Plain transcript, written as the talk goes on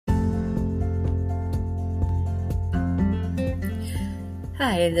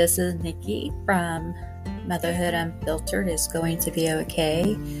Hi, this is Nikki from Motherhood Unfiltered is Going to Be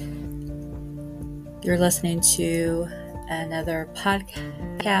Okay. You're listening to another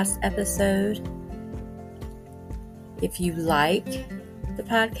podcast episode. If you like the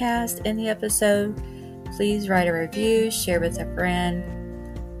podcast and the episode, please write a review, share with a friend,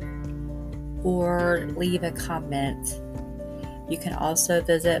 or leave a comment. You can also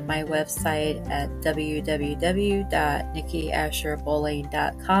visit my website at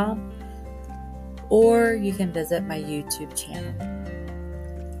www.nikkiasherbowling.com, or you can visit my YouTube channel.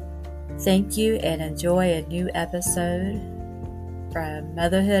 Thank you and enjoy a new episode from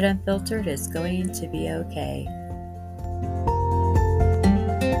Motherhood Unfiltered is Going to Be Okay.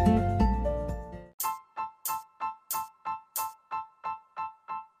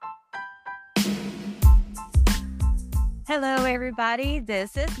 Hello, everybody.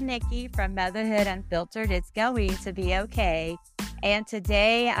 This is Nikki from Motherhood Unfiltered. It's going to be okay. And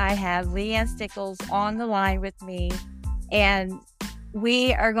today I have Leanne Stickles on the line with me, and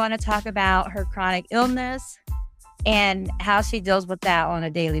we are going to talk about her chronic illness and how she deals with that on a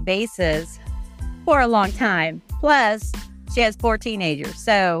daily basis for a long time. Plus, she has 4 teenagers.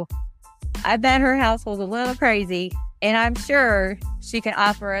 So I bet her household's a little crazy, and I'm sure she can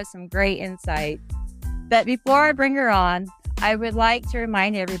offer us some great insight. But before I bring her on, I would like to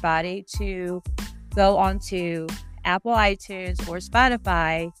remind everybody to go onto Apple iTunes or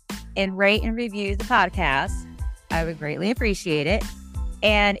Spotify and rate and review the podcast. I would greatly appreciate it.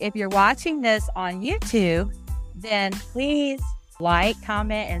 And if you're watching this on YouTube, then please like,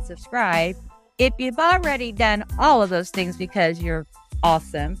 comment, and subscribe. If you've already done all of those things because you're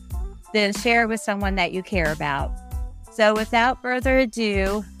awesome, then share with someone that you care about. So without further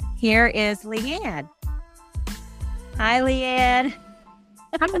ado, here is Leanne. Hi, Leanne.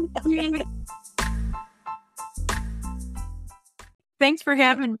 Thanks for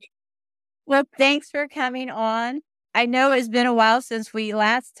having me. Well, thanks for coming on. I know it's been a while since we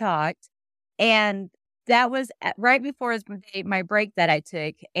last talked, and that was right before my break that I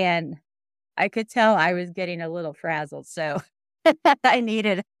took, and I could tell I was getting a little frazzled, so I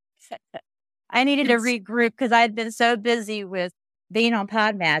needed to regroup because I'd been so busy with being on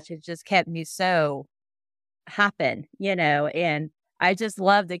Podmatch. It just kept me so hopping, and I just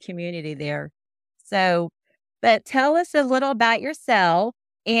love the community there. So, but tell us a little about yourself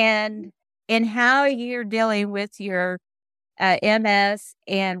and how you're dealing with your MS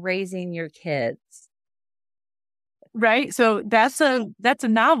and raising your kids. Right. So that's a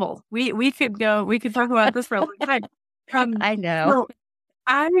novel. We could talk about this for a long time. I know. So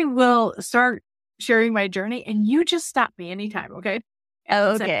I will start sharing my journey, and you just stop me anytime. Okay.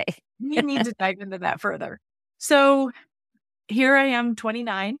 Okay. So we need to dive into that further. So here I am,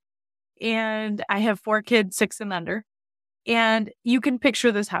 29, and I have 4 kids, 6 and under. And you can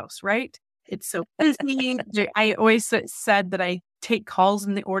picture this house, right? It's so busy. I always said that I take calls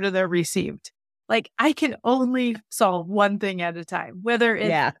in the order they're received. Like, I can only solve one thing at a time, whether it's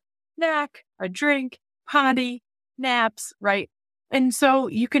a snack, a drink, potty, naps, right? And so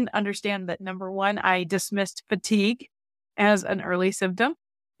you can understand that, number one, I dismissed fatigue as an early symptom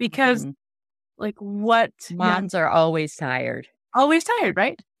because moms are always tired. Always tired,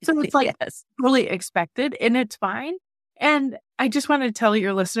 right? So it's really expected, and it's fine. And I just want to tell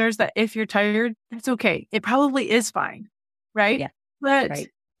your listeners that if you're tired, that's okay. It probably is fine, right? Yeah. But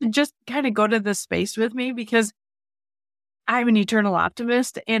just kind of go to this space with me because I'm an eternal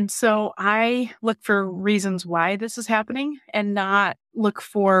optimist. And so I look for reasons why this is happening and not look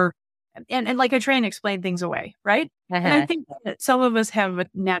for, and I try and explain things away, right? And I think that some of us have a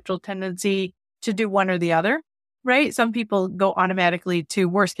natural tendency to do one or the other, right? Some people go automatically to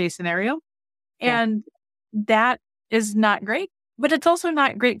worst case scenario, and that is not great, but it's also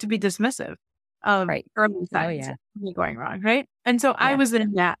not great to be dismissive of early signs going wrong, right? And so I was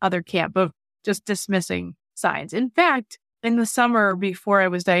in that other camp of just dismissing signs. In fact, in the summer before I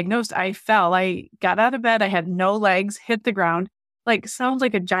was diagnosed, I fell. I got out of bed. I had no legs, hit the ground, sounds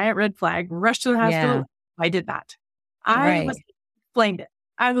like a giant red flag, rushed to the hospital. Yeah. I did not. I explained it.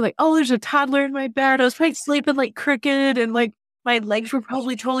 I was like, oh, there's a toddler in my bed. I was probably sleeping like crooked and my legs were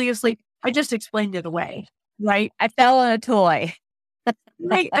probably totally asleep. I just explained it away, right? I fell on a toy.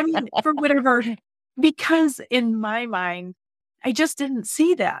 Right. I mean, for whatever, because in my mind, I just didn't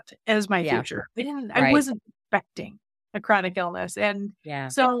see that as my future. I wasn't expecting a chronic illness. And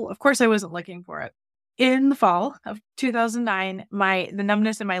so, of course, I wasn't looking for it. In the fall of 2009, the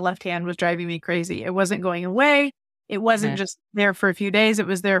numbness in my left hand was driving me crazy. It wasn't going away. It wasn't just there for a few days. It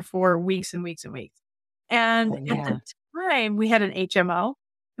was there for weeks and weeks and weeks. And at the time, we had an HMO.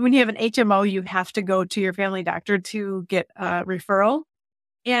 When you have an HMO, you have to go to your family doctor to get a referral.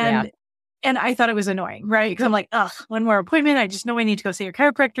 Yeah. And I thought it was annoying, right? Because I'm like, ugh, one more appointment. I just know I need to go see a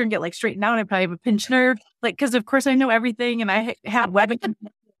chiropractor and get like straightened out. I probably have a pinched nerve. Like, because of course I know everything and I have web,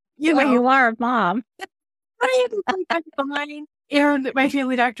 you Well, know, you are a mom. right? I'm fine. And my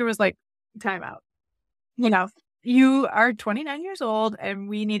family doctor was like, time out. You know, you are 29 years old and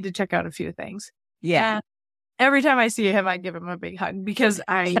we need to check out a few things. Yeah. And every time I see him, I give him a big hug because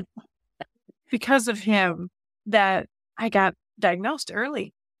of him that I got diagnosed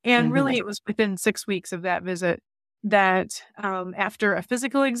early. And really, it was within 6 weeks of that visit that after a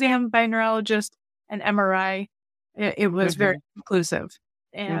physical exam by a neurologist, an MRI, it was very conclusive.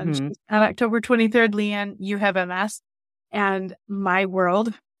 And on October 23rd, Leanne, you have MS. And my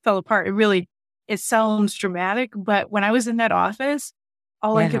world fell apart. It sounds dramatic, but when I was in that office,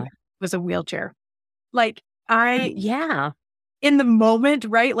 all I could was a wheelchair. Like in the moment,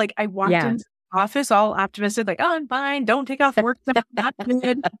 right? Like I walked into the office all optimistic, like, oh, I'm fine. Don't take off work. I'm not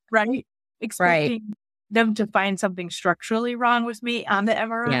good, right? Expecting them to find something structurally wrong with me on the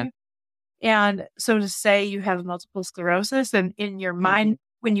MRI. Yeah. And so to say you have multiple sclerosis and in your mind,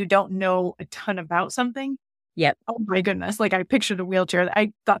 when you don't know a ton about something, Yep. oh my goodness. Like I pictured a wheelchair.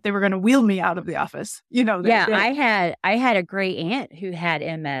 I thought they were going to wheel me out of the office. You know, I had a great aunt who had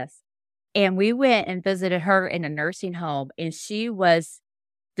MS, and we went and visited her in a nursing home, and she was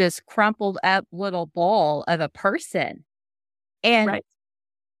this crumpled up little ball of a person. And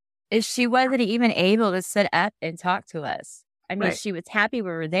she wasn't even able to sit up and talk to us. I mean, she was happy we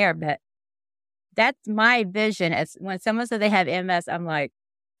were there, but that's my vision. As when someone said they have MS, I'm like,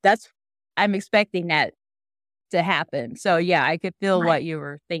 I'm expecting that to happen. So yeah, I could feel what you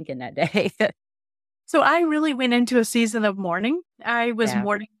were thinking that day. So I really went into a season of mourning. I was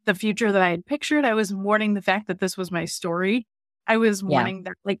mourning the future that I had pictured. I was mourning the fact that this was my story. I was mourning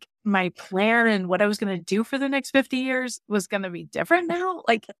that like my plan and what I was going to do for the next 50 years was going to be different now.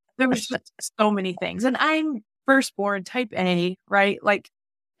 Like there was just so many things. And I'm firstborn type A, right? Like,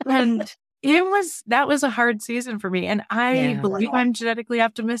 and that was a hard season for me. And I believe I'm genetically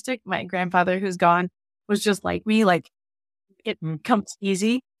optimistic. My grandfather who's gone was just like me. Like it comes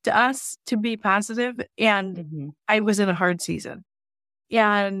easy to us to be positive. And I was in a hard season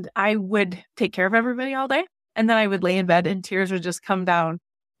and I would take care of everybody all day. And then I would lay in bed and tears would just come down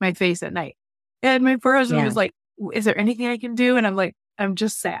my face at night. And my husband was like, is there anything I can do? And I'm like, I'm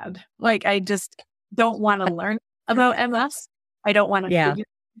just sad. Like, I just don't want to learn about MS. I don't want to figure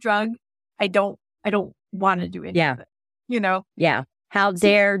drug. I don't want to do anything, you know? Yeah. How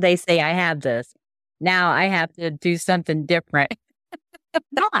dare they say I have this? Now I have to do something different.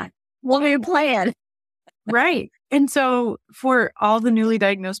 Not. What are your plan? Right. And so for all the newly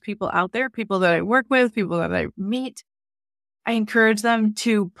diagnosed people out there, people that I work with, people that I meet, I encourage them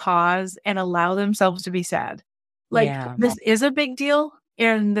to pause and allow themselves to be sad. Like this is a big deal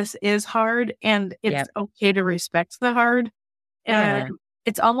and this is hard and it's okay to respect the hard. And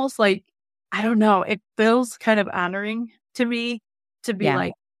it's almost like, I don't know, it feels kind of honoring to me to be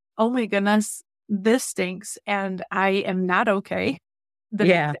like, oh my goodness, this stinks and I am not okay.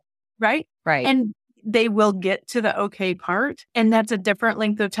 Right? Right. And they will get to the okay part. And that's a different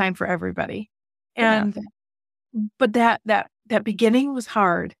length of time for everybody. And, but that beginning was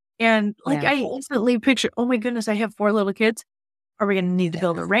hard. And like, I instantly picture, oh my goodness, I have 4 little kids. Are we going to need to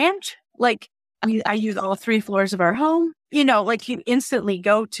build a ranch? Like I use all 3 floors of our home, you know, like you instantly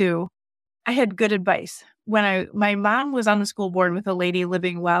go to, I had good advice when my mom was on the school board with a lady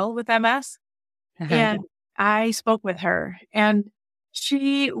living well with MS. And I spoke with her and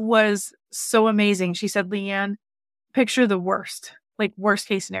she was so amazing. She said, Leanne, picture the worst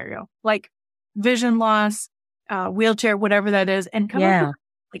case scenario, like vision loss, wheelchair, whatever that is. And come up with,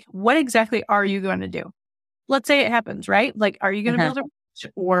 like, what exactly are you going to do? Let's say it happens, right? Like, are you going to build a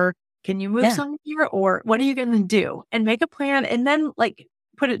ranch or can you move somewhere or what are you going to do? And make a plan and then like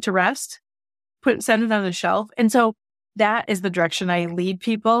put it to rest, send it on the shelf. And so that is the direction I lead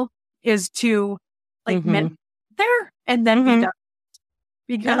people is to like there and then be done.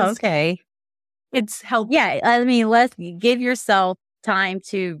 Because it's helpful. Yeah, I mean, let's give yourself time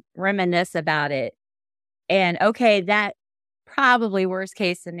to reminisce about it. And that probably worst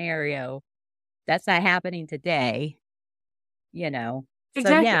case scenario, that's not happening today, you know.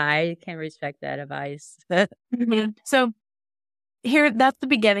 Exactly. So I can respect that advice. So here, that's the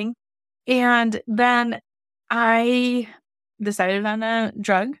beginning. And then I decided on a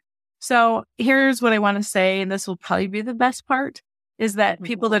drug. So here's what I want to say, and this will probably be the best part. Is that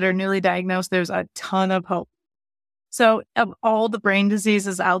people that are newly diagnosed, there's a ton of hope. So of all the brain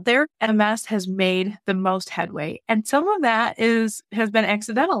diseases out there, MS has made the most headway. And some of that has been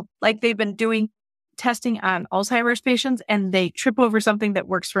accidental. Like they've been doing testing on Alzheimer's patients and they trip over something that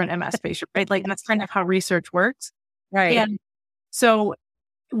works for an MS patient, right? Like that's kind of how research works. Right. And so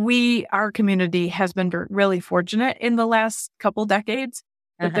our community has been really fortunate in the last couple decades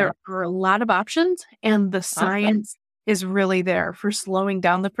that there are a lot of options and the science is really there for slowing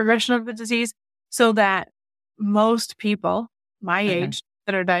down the progression of the disease so that most people my age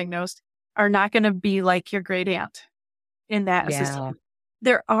that are diagnosed are not going to be like your great aunt in that system.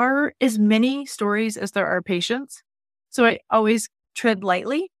 There are as many stories as there are patients. So I always tread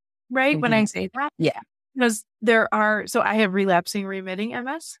lightly, right? When I say that. Yeah. Because so I have relapsing remitting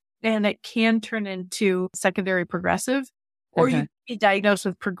MS and it can turn into secondary progressive or you be diagnosed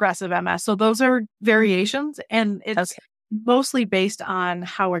with progressive MS. So those are variations and it's mostly based on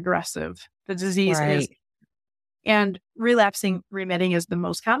how aggressive the disease is. And relapsing remitting is the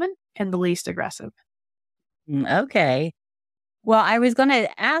most common and the least aggressive. Okay. Well, I was going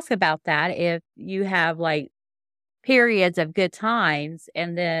to ask about that. If you have like periods of good times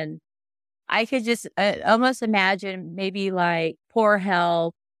and then I could just almost imagine maybe like poor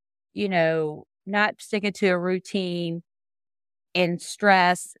health, not sticking to a routine and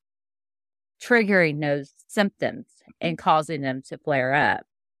stress triggering those symptoms and causing them to flare up.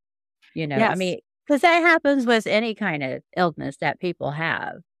 I mean, because that happens with any kind of illness that people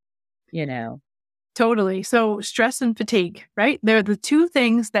have, Totally. So stress and fatigue, right? They're the two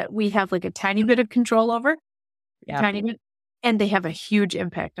things that we have like a tiny bit of control over, tiny bit, and they have a huge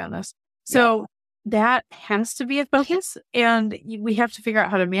impact on us. So that has to be a focus and we have to figure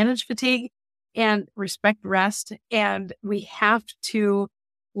out how to manage fatigue and respect rest. And we have to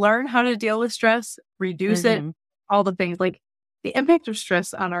learn how to deal with stress, reduce it, all the things. Like the impact of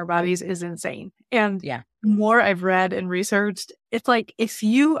stress on our bodies is insane. And the more I've read and researched, it's like if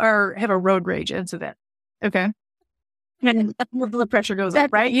you have a road rage incident, okay, and blood pressure goes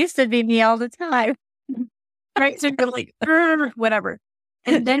up, right? That used to be me all the time. Right? So you're like, whatever.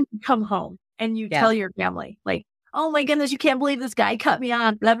 And then you come home and you tell your family, like, oh my goodness, you can't believe this guy cut me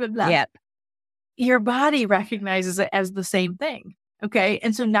on, blah, blah, blah. Yep. Your body recognizes it as the same thing. Okay.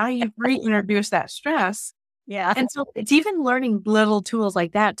 And so now you've reintroduced that stress. Yeah. And so it's even learning little tools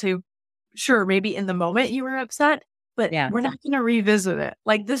like that to, sure, maybe in the moment you were upset, but we're not going to revisit it.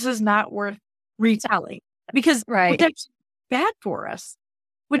 Like this is not worth retelling because that's bad for us,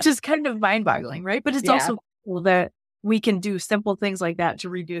 which is kind of mind boggling, right? But it's also cool that we can do simple things like that to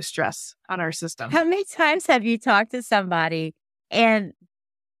reduce stress on our system. How many times have you talked to somebody and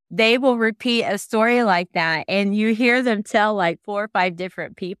they will repeat a story like that and you hear them tell like 4 or 5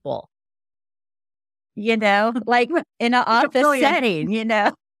 different people, like in an office setting,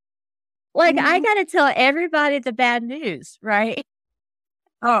 like I got to tell everybody the bad news, right?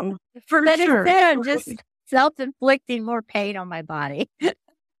 Oh, for but sure. Instead I'm just self-inflicting more pain on my body.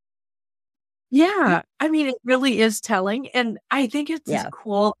 Yeah. I mean, it really is telling. And I think it's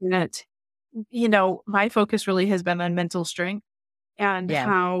cool that, my focus really has been on mental strength and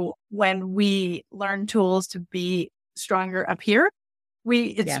how when we learn tools to be stronger up here,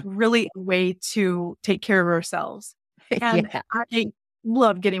 it's really a way to take care of ourselves. And I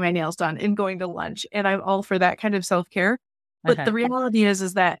love getting my nails done and going to lunch. And I'm all for that kind of self-care. But the reality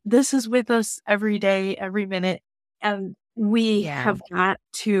is that this is with us every day, every minute. And we have got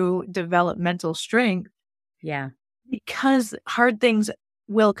to develop mental strength. Yeah. Because hard things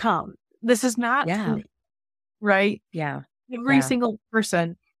will come. This is not right? Yeah. Every single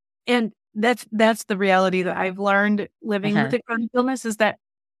person. And that's the reality that I've learned living with a chronic illness is that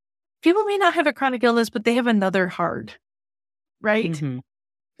people may not have a chronic illness, but they have another hard, right?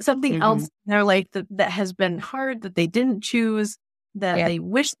 Something else in their life that has been hard, that they didn't choose, that they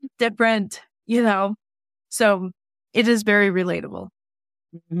wish different, So it is very relatable.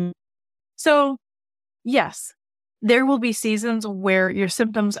 So yes, there will be seasons where your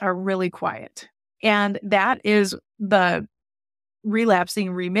symptoms are really quiet. And that is the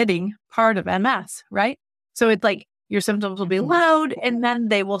relapsing remitting part of MS, right? So it's like your symptoms will be loud and then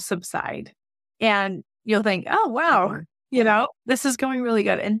they will subside. And you'll think, oh, wow, this is going really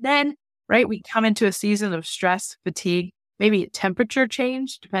good. And then, right, we come into a season of stress, fatigue, maybe a temperature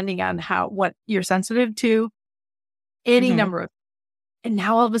change, depending on what you're sensitive to, any number of. And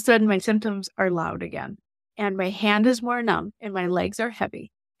now all of a sudden my symptoms are loud again. And my hand is more numb and my legs are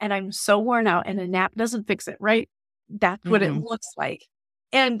heavy. And I'm so worn out and a nap doesn't fix it, right? That's what it looks like.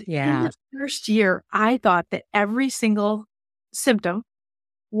 And in the first year, I thought that every single symptom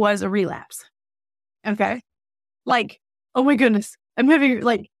was a relapse. Okay. Like, oh my goodness, I'm having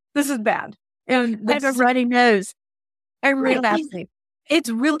this is bad. And I have a runny nose. I'm relapsing. It's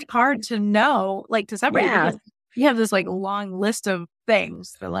really hard to know, to separate. Yeah. you have this like long list of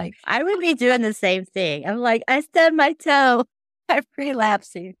things that like, I would be doing the same thing. I'm like, I stubbed my toe. I'm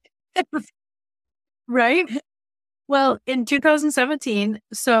relapsing. right? Well, in 2017,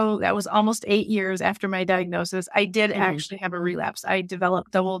 so that was almost 8 years after my diagnosis, I did actually have a relapse. I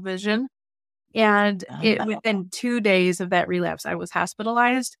developed double vision, and within 2 days of that relapse, I was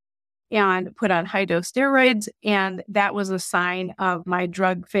hospitalized and put on high dose steroids, and that was a sign of my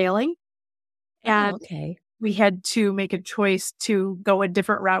drug failing. And okay. we had to make a choice to go a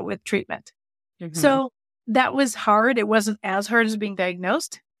different route with treatment. Mhm. So that was hard. It wasn't as hard as being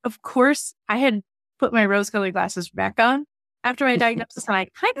diagnosed. Of course, I had put my rose-colored glasses back on after my diagnosis, and I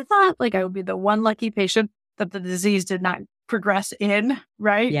kind of thought like I would be the one lucky patient that the disease did not progress in,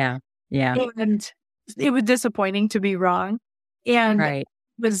 right? Yeah. Yeah. And it was disappointing to be wrong. And Right. it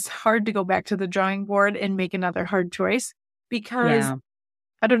was hard to go back to the drawing board and make another hard choice because Yeah.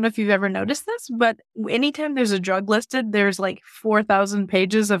 I don't know if you've ever noticed this, but anytime there's a drug listed, there's like 4,000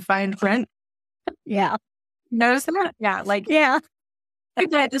 pages of fine print. Yeah. Notice that? Yeah. Like, Yeah. you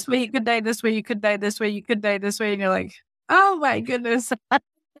could die this way, you could die this way, you could die this way, you could die this way. And you're like, oh my goodness.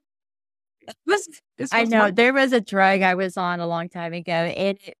 This I was know. one- There was a drug I was on a long time ago,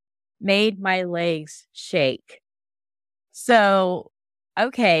 and it made my legs shake. So,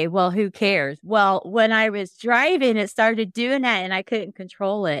 okay, well, who cares? Well, when I was driving, it started doing that, and I couldn't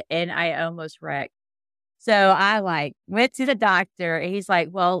control it, and I almost wrecked. So I like went to the doctor, and he's like,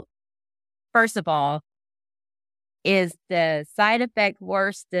 well, first of all, is the side effect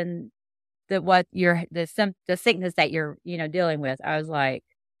worse than the sickness that you're, dealing with? I was like,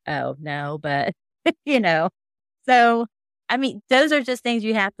 oh no, but so I mean, those are just things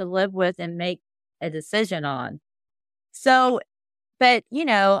you have to live with and make a decision on. So, but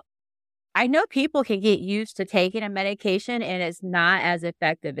I know people can get used to taking a medication and it's not as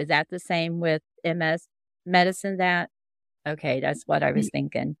effective. Is that the same with MS medicine? Okay, that's what I was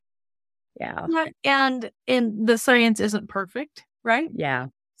thinking. Yeah. And the science isn't perfect, right? Yeah.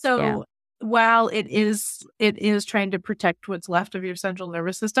 So Yeah. while it is trying to protect what's left of your central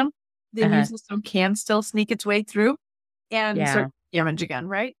nervous system, the immune system can still sneak its way through and start damage again,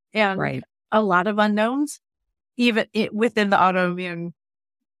 right? And Right. a lot of unknowns, even within the autoimmune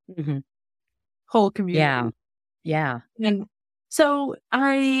Mhm. whole community. Yeah. Yeah. And so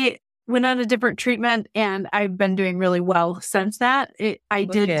I went on a different treatment and I've been doing really well since that. I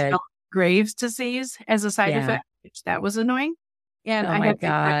did Good. develop Graves' disease as a side Yeah. effect, which that was annoying. And Oh I my had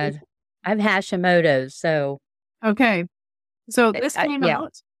God. I have Hashimoto's, so okay. So this came yeah.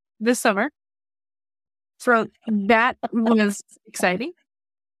 out this summer. So that was exciting.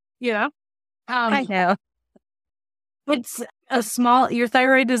 I know. It's your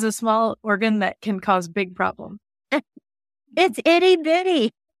thyroid is a small organ that can cause big problems. It's itty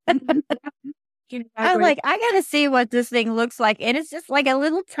bitty. I'm like, I gotta see what this thing looks like. And it's just like a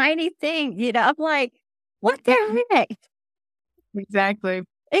little tiny thing, I'm like, what the heck? Exactly.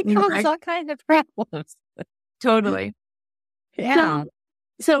 It causes all kinds of problems. Totally. Yeah.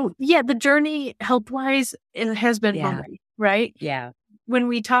 So yeah, the journey health-wise, it has been bumpy, right? Yeah. When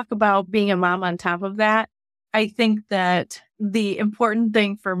we talk about being a mom on top of that, I think that the important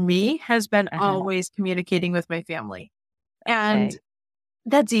thing for me has been always communicating with my family. And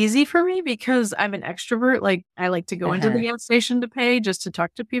that's easy for me because I'm an extrovert. Like I like to go into the gas station to pay just to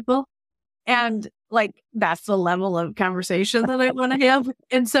talk to people. And like, that's the level of conversation that I want to have.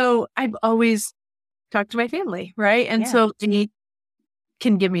 And so I've always talked to my family. Right. And so they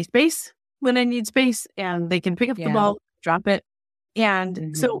can give me space when I need space and they can pick up the ball, drop it.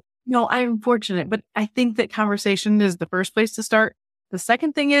 And so, I'm fortunate, but I think that conversation is the first place to start. The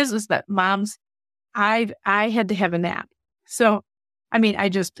second thing is that moms, I had to have a nap. So, I mean, I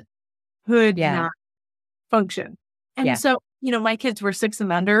just could not function. And so, my kids were 6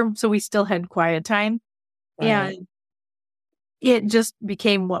 and under, so we still had quiet time. Right. And it just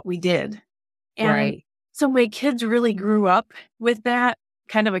became what we did. And so my kids really grew up with that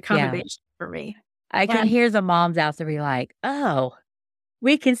kind of accommodation for me. I can hear the moms out there be like, oh,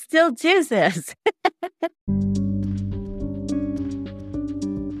 we can still do this.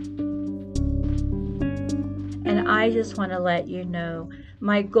 And I just want to let you know,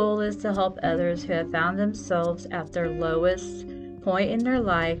 my goal is to help others who have found themselves at their lowest point in their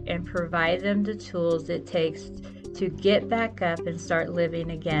life and provide them the tools it takes to get back up and start living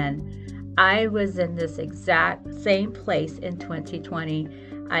again. I was in this exact same place in 2020.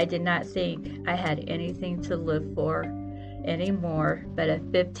 I did not think I had anything to live for anymore, but a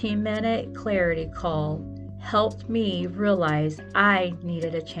 15-minute clarity call helped me realize I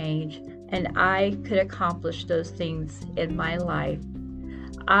needed a change and I could accomplish those things in my life.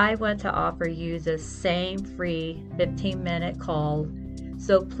 I want to offer you the same free 15-minute call.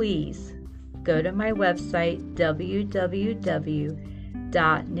 So please go to my website,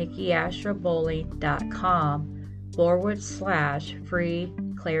 www.nikkiasherbowling.com/free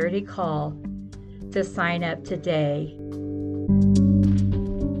clarity call to sign up today.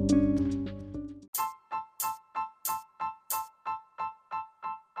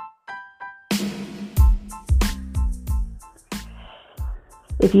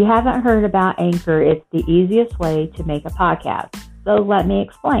 If you haven't heard about Anchor, it's the easiest way to make a podcast. So let me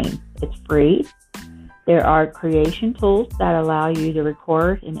explain. It's free. There are creation tools that allow you to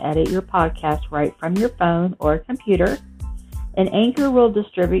record and edit your podcast right from your phone or computer. And Anchor will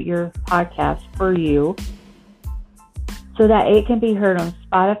distribute your podcast for you so that it can be heard on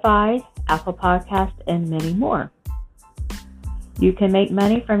Spotify, Apple Podcasts, and many more. You can make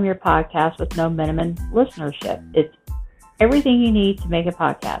money from your podcast with no minimum listenership. It's everything you need to make a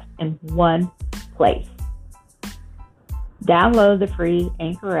podcast in one place. Download the free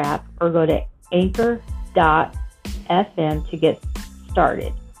Anchor app or go to anchor.fm to get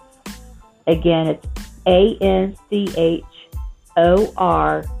started. Again, it's anchor.fm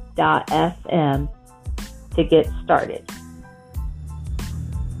to get started.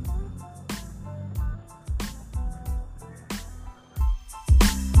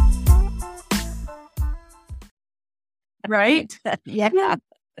 Right? Yeah.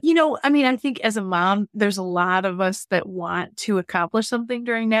 I think as a mom, there's a lot of us that want to accomplish something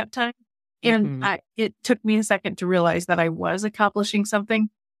during nap time. And it took me a second to realize that I was accomplishing something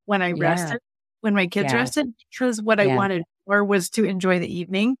when I rested, when my kids rested, because what I wanted more was to enjoy the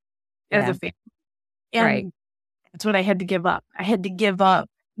evening as a family. And that's what I had to give up. I had to give up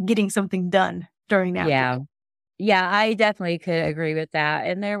getting something done during nap time. Yeah, I definitely could agree with that.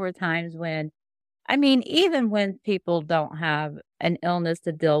 And there were times when, even when people don't have an illness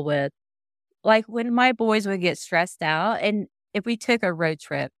to deal with, like when my boys would get stressed out, and if we took a road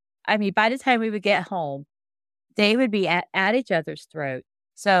trip, by the time we would get home, they would be at each other's throat.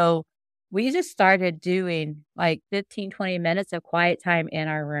 So we just started doing like 15, 20 minutes of quiet time in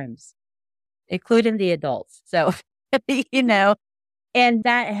our rooms, including the adults. So, and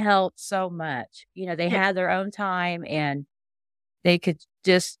that helped so much. They had their own time and they could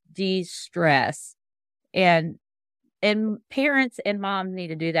just de-stress. And parents and moms need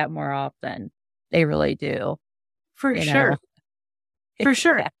to do that more often. They really do. For sure. For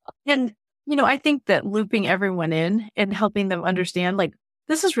sure. And, I think that looping everyone in and helping them understand, like,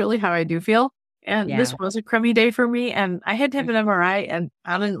 this is really how I do feel. And this was a crummy day for me. And I had to have an MRI and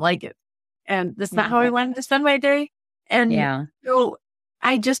I didn't like it. And that's not how I wanted to spend my day. And so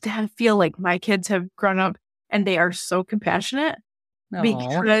I just feel like my kids have grown up and they are so compassionate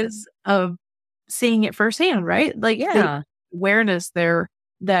because of seeing it firsthand, right? Like the awareness there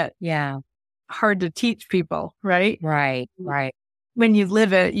that hard to teach people, right? Right. When you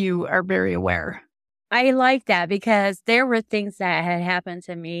live it, you are very aware. I like that because there were things that had happened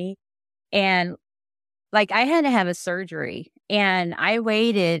to me, and like I had to have a surgery, and I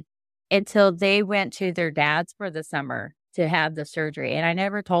waited until they went to their dad's for the summer to have the surgery, and I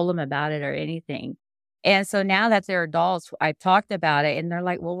never told them about it or anything. And so now that they're adults, I've talked about it, and they're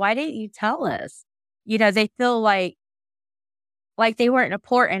like, "Well, why didn't you tell us?" They feel like they weren't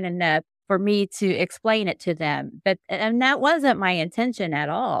important enough for me to explain it to them. And that wasn't my intention at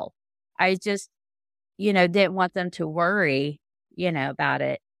all. I just, didn't want them to worry, about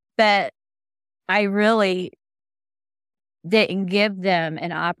it. But I really didn't give them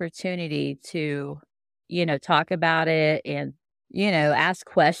an opportunity to, talk about it and, ask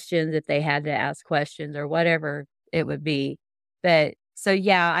questions if they had to ask questions or whatever it would be. But so,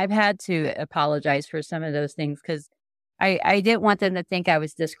 I've had to apologize for some of those things because I didn't want them to think I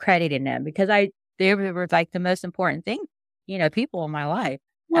was discrediting them because they were like the most important thing, people in my life.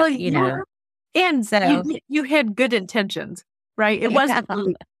 Well, and so you had good intentions, right? It wasn't,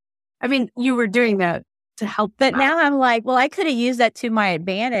 you were doing that to help. But now I'm like, well, I could have used that to my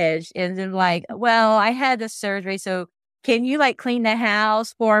advantage. And then like, well, I had the surgery. So can you like clean the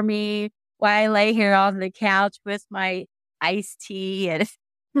house for me while I lay here on the couch with my iced tea and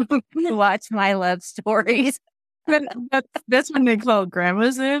watch my love stories? That's when they call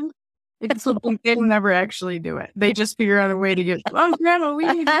grandmas in. It's like they never actually do it. They just figure out a way to get, grandma, we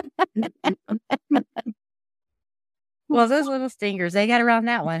need Well, those little stingers, they got around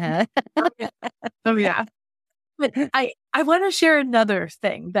that one, huh? Oh, yeah. But I want to share another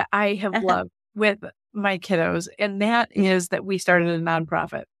thing that I have loved with my kiddos, and that is that we started a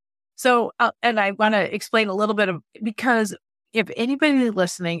nonprofit. So, and I want to explain a little bit because if anybody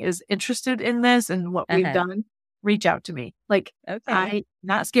listening is interested in this and what we've done, reach out to me. Like Okay.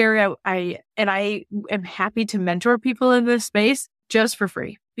 not scary. I am happy to mentor people in this space just for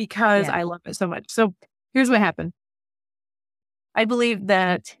free because Yeah. I love it so much. So here's what happened. I believe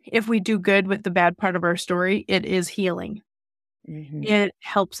that if we do good with the bad part of our story, it is healing. Hmm. It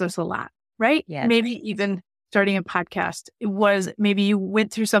helps us a lot, right? Yes. Maybe even starting a podcast. It was maybe you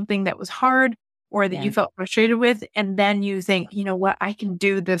went through something that was hard or that you Yeah. felt frustrated with. And then you think, you know what, I can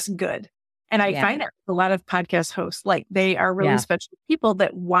do this good. And I Yeah. find that a lot of podcast hosts, like they are really Yeah. special people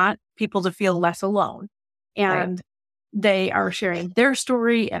that want people to feel less alone. Right. And they are sharing their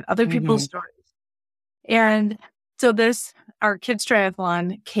story and other people's Hmm. stories. And so our kids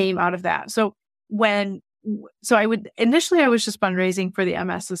triathlon came out of that. So initially I was just fundraising for the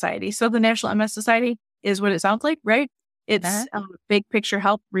MS Society. So the National MS Society is what it sounds like, right? It's Uh-huh. big picture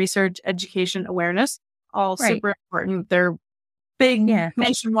help, research, education, awareness, all Right. super important. They're big Yeah.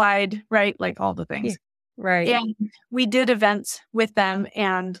 nationwide, right? Like all the Yeah. things. Right. And we did events with them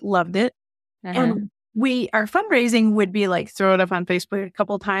and loved it. Uh-huh. And our fundraising would be like throw it up on Facebook a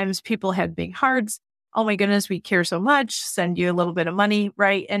couple times. People had big hearts. Oh my goodness, we care so much. Send you a little bit of money,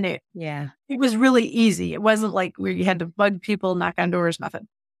 right? And Yeah. it was really easy. It wasn't like where you had to bug people, knock on doors, nothing.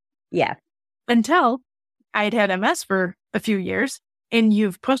 Yeah. Until I'd had MS for a few years and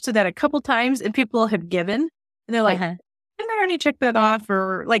you've posted that a couple times and people have given and they're like, Uh-huh. didn't I already check that off?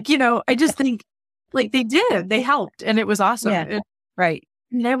 Or like, I just think like they helped and it was awesome. Yeah. Right.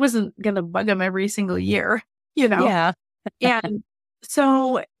 And I wasn't going to bug them every single year, Yeah. And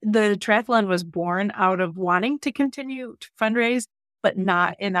so the triathlon was born out of wanting to continue to fundraise, but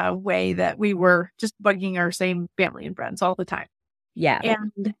not in a way that we were just bugging our same family and friends all the time. Yeah.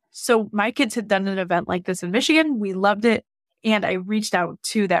 And so my kids had done an event like this in Michigan. We loved it. And I reached out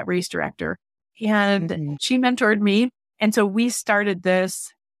to that race director and Hmm. she mentored me. And so we started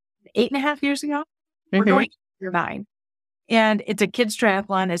this 8.5 years ago. We're Hmm. going to 9. And it's a kids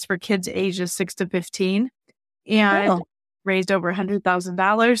triathlon. It's for kids ages 6 to 15 and Oh, raised over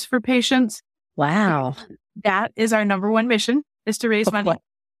 $100,000 for patients. wow. That is our number one mission, is to raise money.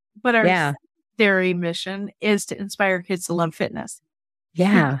 But our Yeah. secondary mission is to inspire kids to love fitness.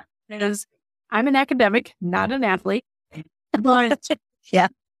 Yeah. Because I'm an academic, not an athlete. But, Yeah.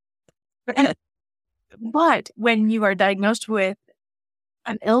 but when you are diagnosed with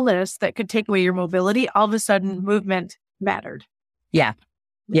an illness that could take away your mobility, all of a sudden movement mattered. Yeah.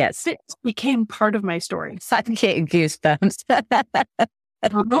 Yes. It became part of my story. I'm getting goosebumps.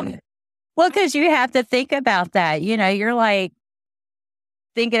 Well, because you have to think about that. You're like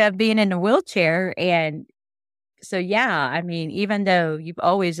thinking of being in a wheelchair. And so, yeah, I mean, even though you've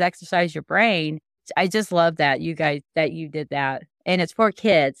always exercised your brain, I just love that that you did that. And it's for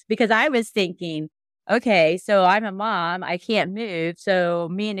kids because I was thinking, okay, so I'm a mom, I can't move. So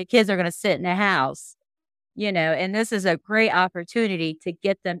me and the kids are going to sit in the house, and this is a great opportunity to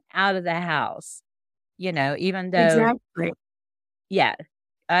get them out of the house, even though, Exactly. yeah,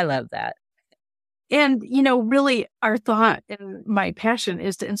 I love that. And, really our thought and my passion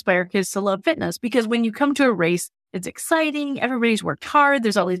is to inspire kids to love fitness because when you come to a race, it's exciting. Everybody's worked hard.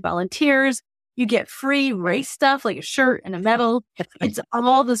 There's all these volunteers. You get free race stuff like a shirt and a medal. It's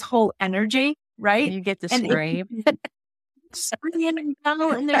all this whole energy, right? You get to And scream. scream and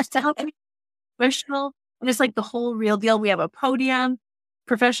yell and there's something professional. And it's like the whole real deal. We have a podium.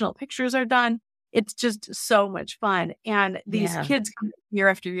 Professional pictures are done. It's just so much fun. And these Yeah. kids come year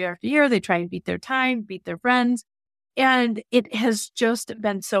after year after year, they try and beat their time, beat their friends. And it has just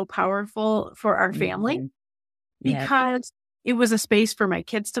been so powerful for our family Mhm. Yeah. because it was a space for my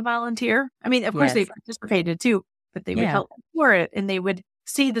kids to volunteer. I mean, of course they Yes. participated too, but they would Yeah. help for it and they would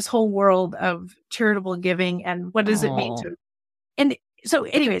see this whole world of charitable giving and what does it mean Oh, to. And so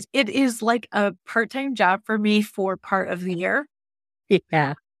anyways, it is like a part-time job for me for part of the year.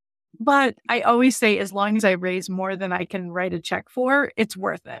 yeah. But I always say, as long as I raise more than I can write a check for, it's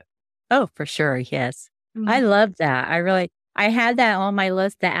worth it. Oh, for sure. Yes. I Mhm. love that. I had that on my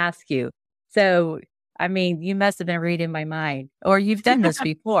list to ask you. So, I mean, you must have been reading my mind or you've done this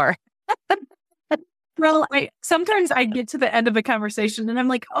before. Well, sometimes I get to the end of a conversation and I'm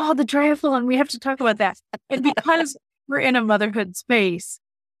like, oh, the triathlon, we have to talk about that. And because we're in a motherhood space,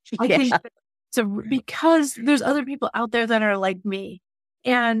 I Yeah. think so because there's other people out there that are like me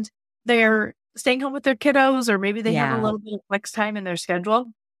and they're staying home with their kiddos, or maybe they have a Yeah. little bit of flex time in their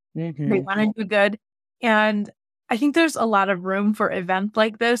schedule. They Mhm. want to do good. And I think there's a lot of room for events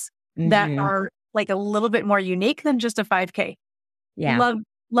like this that Mhm. are like a little bit more unique than just a 5K. Yeah.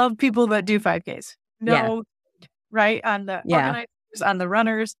 Love people that do 5Ks. Yeah. No, right? On the Yeah. organizers, on the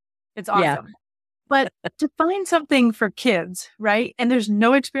runners. It's Yeah. awesome. But to find something for kids, right? And there's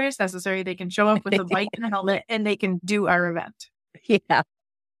no experience necessary. They can show up with a bike and a helmet and they can do our event. Yeah,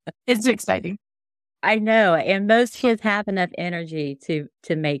 It's exciting. I know. And most kids have enough energy to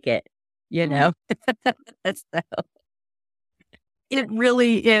make it, you know. So, It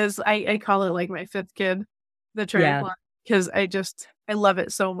really is. I call it like my fifth kid, the yeah. triathlon, because I love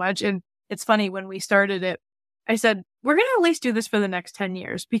it so much. And it's funny, when we started it, I said, we're going to at least do this for the next 10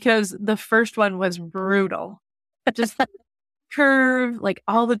 years because the first one was brutal. Just curve, like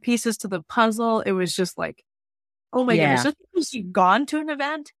all the pieces to the puzzle. It was just like, oh my goodness, Yeah. just because you've gone to an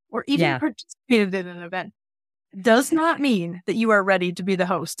event or even Yeah. participated in an event does not mean that you are ready to be the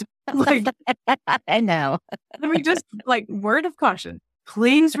host. Like, I know. let me just, like, word of caution,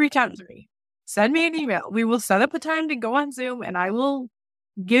 please reach out to me. Send me an email. We will set up a time to go on Zoom and I will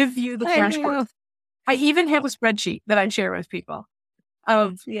give you the I crash know. course. I even have a spreadsheet that I share with people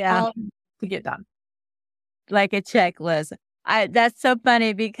of Yeah. all to get done. Like a checklist. That's so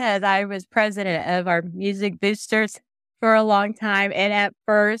funny because I was president of our music boosters for a long time. And at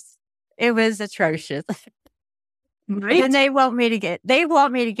first it was atrocious. And Right? they want me to get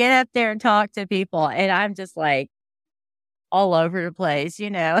up there and talk to people. And I'm just like all over the place,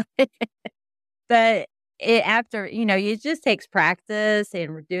 you know. But after, it just takes practice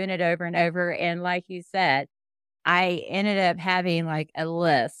and we're doing it over and over. And like you said, I ended up having like a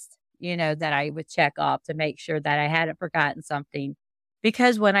list, that I would check off to make sure that I hadn't forgotten something.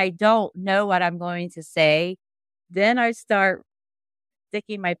 Because when I don't know what I'm going to say, then I start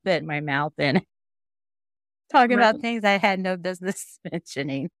sticking my foot in my mouth and talking Right. about things I had no business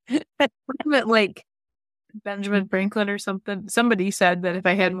mentioning. But like Benjamin Franklin or something, somebody said that if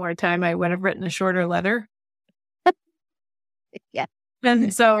I had more time, I would have written a shorter letter. Yeah.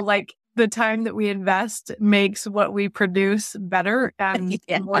 And so, like, the time that we invest makes what we produce better and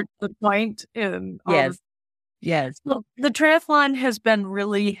Yeah. more to the point. And Yes. Yes. well, the triathlon has been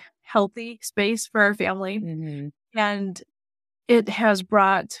really healthy space for our family, Hmm. and it has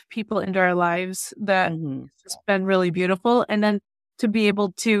brought people into our lives that Hmm. has been really beautiful. And then to be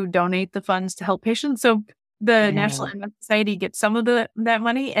able to donate the funds to help patients. So the National Yeah. MS Society gets some of that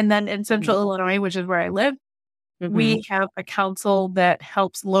money, and then in Central Illinois, which is where I live, Hmm. we have a council that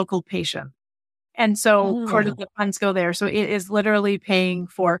helps local patients. And so part Oh. of the funds go there. So it is literally paying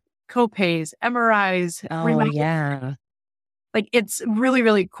for co-pays, MRIs, Oh, yeah. like, it's really,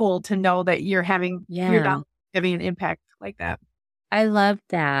 really cool to know that you're having Yeah. having an impact like that. I love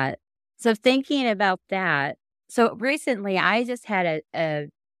that. So thinking about that, so recently I just had a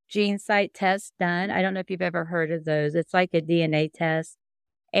gene site test done. I don't know if you've ever heard of those. It's like a DNA test.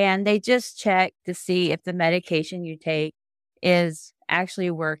 And they just check to see if the medication you take is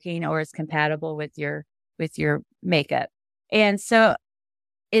actually working or is compatible with your makeup. And so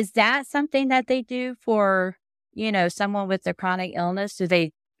is that something that they do for, someone with a chronic illness? Do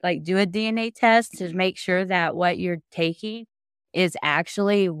they like do a DNA test to make sure that what you're taking is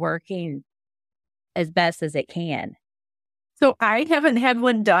actually working as best as it can? So I haven't had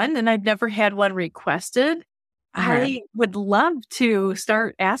one done and I've never had one requested. Uh-huh. I would love to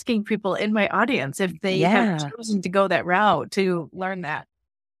start asking people in my audience if they have Yeah. chosen to go that route to learn that.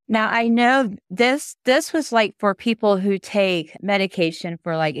 Now I know this was like for people who take medication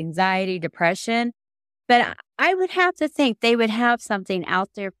for like anxiety, depression, but I would have to think they would have something out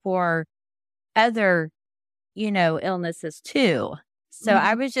there for other, illnesses too. So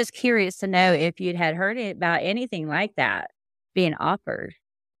I Mhm. was just curious to know if you'd had heard about anything like that being offered.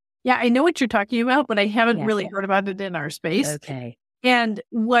 Yeah, I know what you're talking about, but I haven't Yeah. really heard about it in our space. Okay. And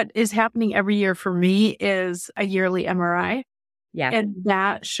what is happening every year for me is a yearly MRI. Yeah. And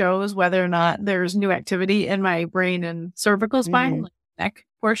that shows whether or not there's new activity in my brain and cervical spine, Mhm. like neck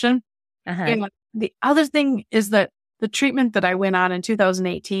portion. Uh-huh. And the other thing is that the treatment that I went on in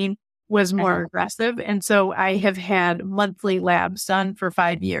 2018 was more Uh-huh. aggressive. And so I have had monthly labs done for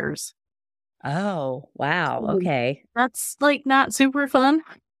 5 years. Oh, wow. So Okay. that's like not super fun,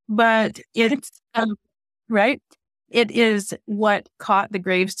 but it's right. It is what caught the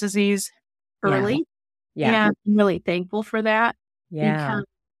Graves' disease Yeah. early. Yeah. And I'm really thankful for that Yeah. because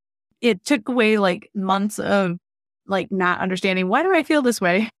it took away like months of like not understanding, why do I feel this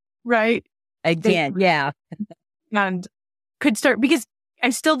way? Right. They Again. Yeah. and could start because I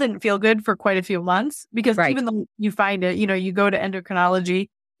still didn't feel good for quite a few months because Right. even though you find it, you go to endocrinology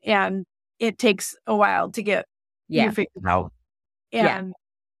and it takes a while to get you Yeah. figured out. Yeah. And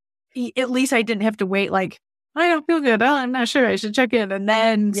at least I didn't have to wait like, I don't feel good. Oh, I'm not sure. I should check in and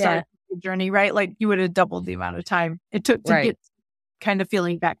then Yeah. start the journey, right? Like you would have doubled the amount of time it took to Right. get kind of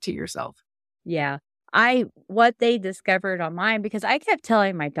feeling back to yourself. Yeah. What they discovered on mine, because I kept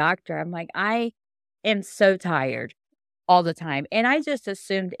telling my doctor, I'm like, am so tired all the time. And I just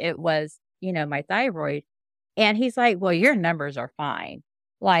assumed it was, my thyroid. And he's like, well, your numbers are fine.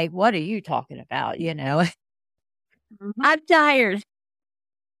 Like, what are you talking about? Mhm. I'm tired.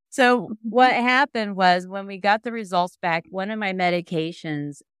 So what Mhm. happened was when we got the results back, one of my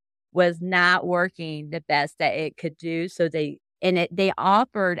medications was not working the best that it could do. So they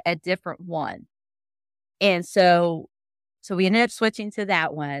offered a different one. And so we ended up switching to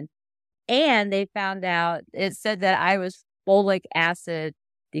that one. And they found out it said that I was folic acid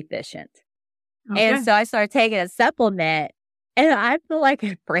deficient. And Okay. so I started taking a supplement and I feel like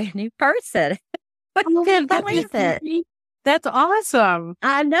a brand new person. I Oh my couldn't goodness, believe it. that's awesome.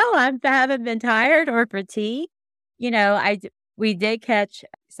 I know I haven't been tired or fatigued. We did catch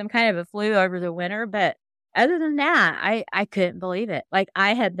some kind of a flu over the winter, but other than that, I couldn't believe it. Like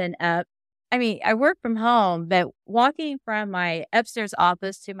I had been up. I mean, I work from home, but walking from my upstairs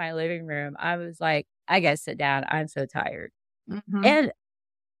office to my living room, I was like, I gotta sit down. I'm so tired. Mhm. And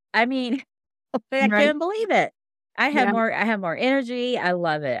I mean, I Right. couldn't believe it. Yeah. I have more energy. I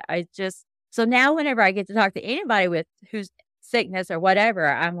love it. So now whenever I get to talk to anybody with who's sickness or whatever,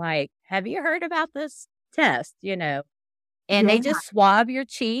 I'm like, have you heard about this test? And they Yeah. just swab your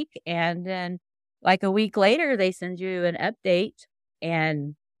cheek and then like a week later they send you an update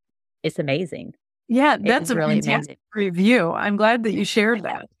and it's amazing. Yeah, It that's is a really amazing. fantastic review. I'm glad that you shared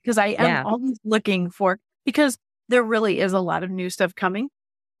that because I am Yeah. always looking for because there really is a lot of new stuff coming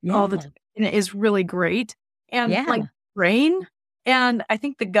all the Yeah. time, and it is really great. And like Yeah. brain and I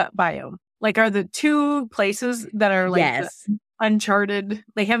think the gut biome, like are the two places that are like the Yes. uncharted.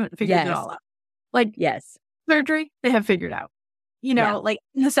 They haven't figured it Yes. all out. Like Yes. surgery, they have figured out. Yeah. Like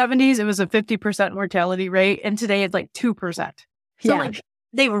in the 70s, it was a 50% mortality rate, and today it's like 2%. So Yeah. like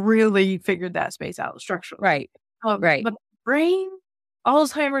they really figured that space out structurally. Right. Right. But brain,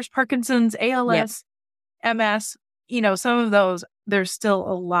 Alzheimer's, Parkinson's, Yep. ALS, MS, some of those, there's still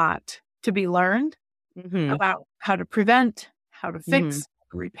a lot to be learned Mhm. about how to prevent, how to Mhm. fix,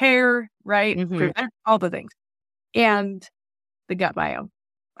 repair, right? Mhm. Prevent all the things. And the gut biome.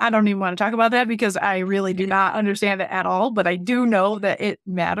 I don't even want to talk about that because I really do not understand it at all, but I do know that it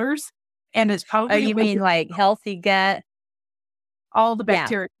matters. And it's Oh, probably you with mean like healthy gut? all the Yeah.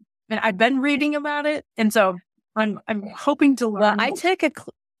 bacteria. And I've been reading about it. And so I'm hoping to Well, learn. I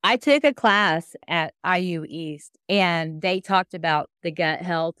took a class at IU East and they talked about the gut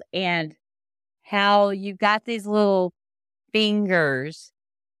health and how you got these little fingers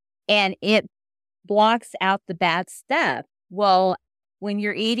and it blocks out the bad stuff. Well, when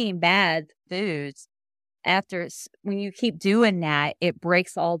you're eating bad foods, when you keep doing that, it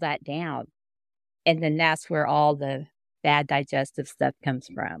breaks all that down. And then that's where all the bad digestive stuff comes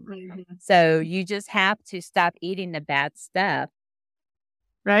from. Mhm. So you just have to stop eating the bad stuff,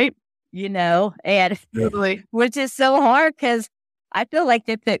 Right? and Totally. which is so hard because I feel like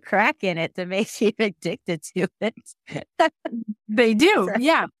they put crack in it to make you addicted to it. They do. So,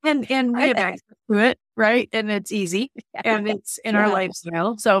 Yeah. And we I, have access to it, right? And it's easy and it's in our yeah,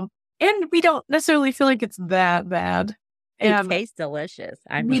 lifestyle. So, and we don't necessarily feel like it's that bad. it And tastes delicious.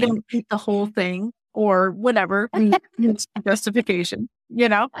 I we mean, don't eat the whole thing or whatever. It's justification, I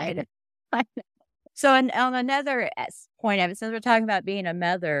know. I know. So, on another point of it, since we're talking about being a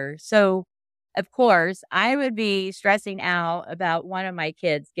mother, so of course, I would be stressing out about one of my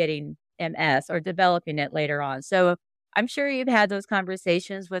kids getting MS or developing it later on. So, I'm sure you've had those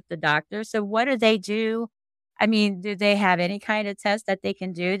conversations with the doctor. So, what do they do? I mean, do they have any kind of test that they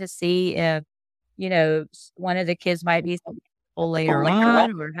can do to see if, one of the kids might be susceptible later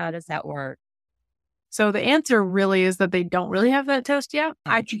on, or how does that work? So the answer really is that they don't really have that test yet.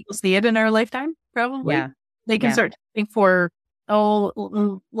 I think we'll see it in our lifetime, probably. Yeah. They can Yeah. start testing for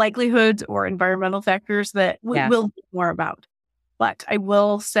likelihoods or environmental factors that Yeah. we'll know more about. But I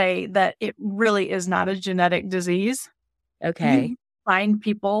will say that it really is not a genetic disease. Okay. You find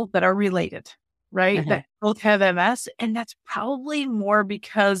people that are related, right? Uh-huh. That both have MS, and that's probably more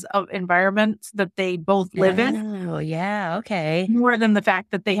because of environments that they both live in, Oh, yeah. Okay. more than the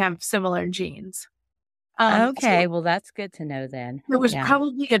fact that they have similar genes. So Okay. Well, that's good to know then. there was Yeah.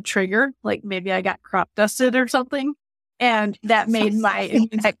 probably a trigger, like maybe I got crop dusted or something, and that made my immune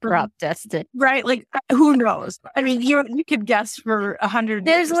I system crop dusted. right. Like who knows? I mean, you could guess for 100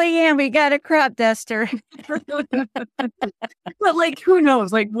 There's years, Leanne. We got a crop duster. but like who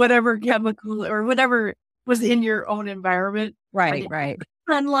knows? Like whatever chemical or whatever was in your own environment, Right. Right.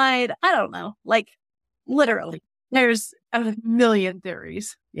 sunlight. I don't know. Like literally, there's a million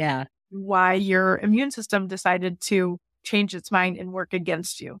theories Yeah. why your immune system decided to change its mind and work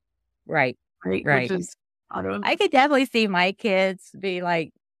against you. Right. Right. Right. Which is, I don't know. I could definitely see my kids be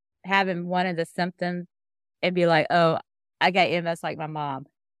like having one of the symptoms and be like, oh, I got MS like my mom.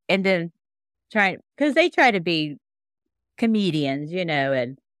 And then because they try to be comedians, and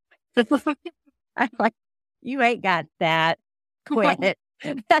I'm like, you ain't got that. Quit it.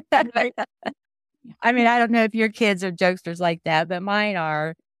 I mean, I don't know if your kids are jokesters like that, but mine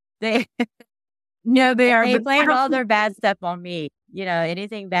are. They Yeah, they are. they blame all their bad stuff on me.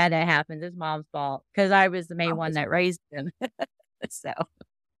 Anything bad that happens is mom's fault because I was the main one that raised them. So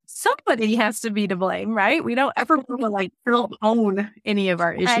somebody has to be to blame, right? We don't ever want to own any of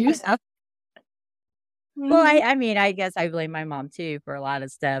our issues. Well, I mean, I guess I blame my mom too for a lot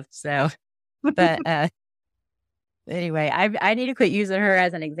of stuff. So, but anyway, I need to quit using her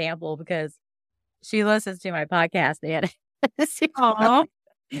as an example because she listens to my podcast and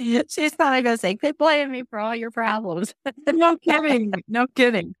she's probably going to say, quit blaming me for all your problems. No kidding. No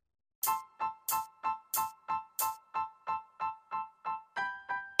kidding.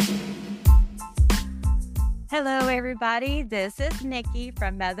 Hello, everybody. This is Nikki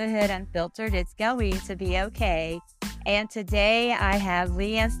from Motherhood Unfiltered. It's going to be okay. And today I have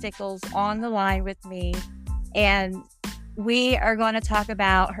Leanne Stickles on the line with me. And we are going to talk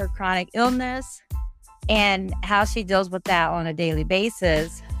about her chronic illness and how she deals with that on a daily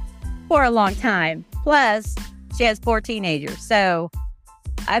basis for a long time. Plus, she has 4 teenagers. So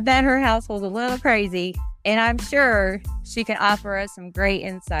I bet her household's a little crazy. And I'm sure she can offer us some great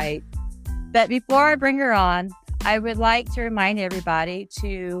insight. But before I bring her on, I would like to remind everybody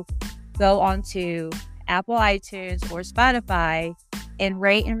to go onto Apple iTunes or Spotify and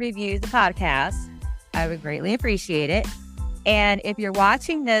rate and review the podcast. I would greatly appreciate it. And if you're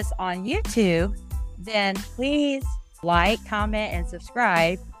watching this on YouTube, then please like, comment, and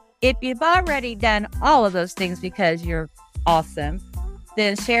subscribe. If you've already done all of those things because you're awesome,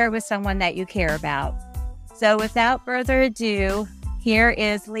 then share it with someone that you care about. So without further ado, here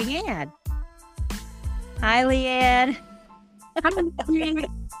is Leanne. Hi, Leanne.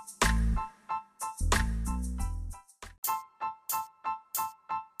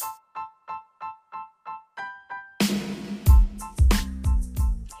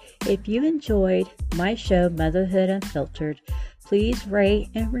 If you enjoyed my show, Motherhood Unfiltered, please rate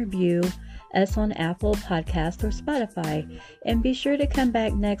and review us on Apple Podcasts or Spotify. And be sure to come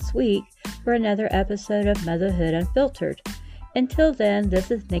back next week for another episode of Motherhood Unfiltered. Until then, this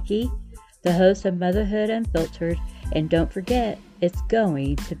is Nikki, the host of Motherhood Unfiltered, and don't forget, it's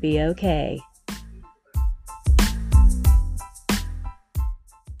going to be okay.